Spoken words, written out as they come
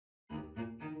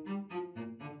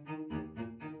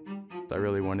I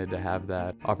really wanted to have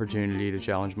that opportunity to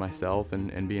challenge myself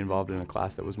and be involved in a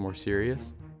class that was more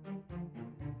serious.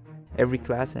 Every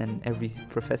class and every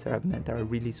professor I've met are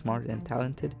really smart and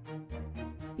talented.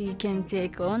 You can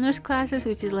take honors classes,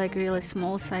 which is like really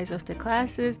small size of the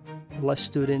classes. Less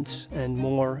students and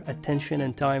more attention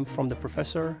and time from the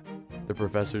professor. The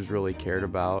professors really cared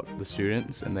about the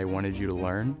students and they wanted you to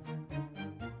learn.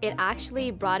 It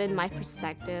actually broadened my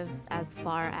perspectives as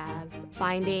far as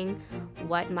finding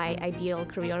what my ideal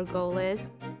career goal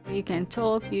is. You can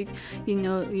talk, you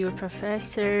know your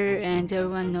professor, and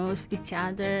everyone knows each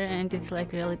other, and it's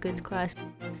like a really good class.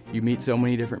 You meet so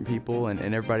many different people and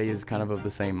everybody is kind of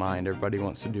the same mind. Everybody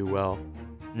wants to do well.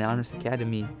 The Honors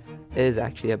Academy is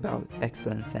actually about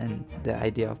excellence and the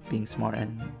idea of being smart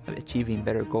and achieving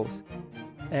better goals.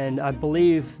 And I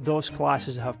believe those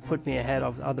classes have put me ahead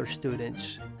of other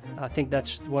students. I think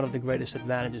that's one of the greatest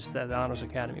advantages that the Honors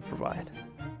Academy provide.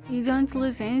 You don't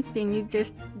lose anything,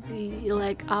 you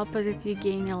like opposite, you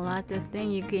gain a lot of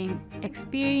things. You gain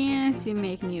experience, you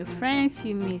make new friends,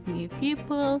 you meet new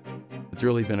people. It's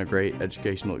really been a great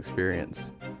educational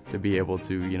experience to be able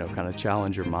to, kind of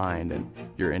challenge your mind and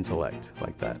your intellect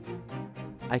like that.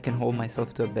 I can hold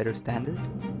myself to a better standard.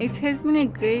 It has been a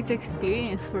great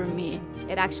experience for me.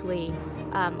 It actually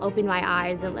opened my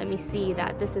eyes and let me see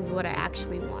that this is what I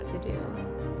actually want to do.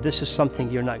 This is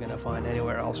something you're not going to find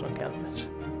anywhere else on campus.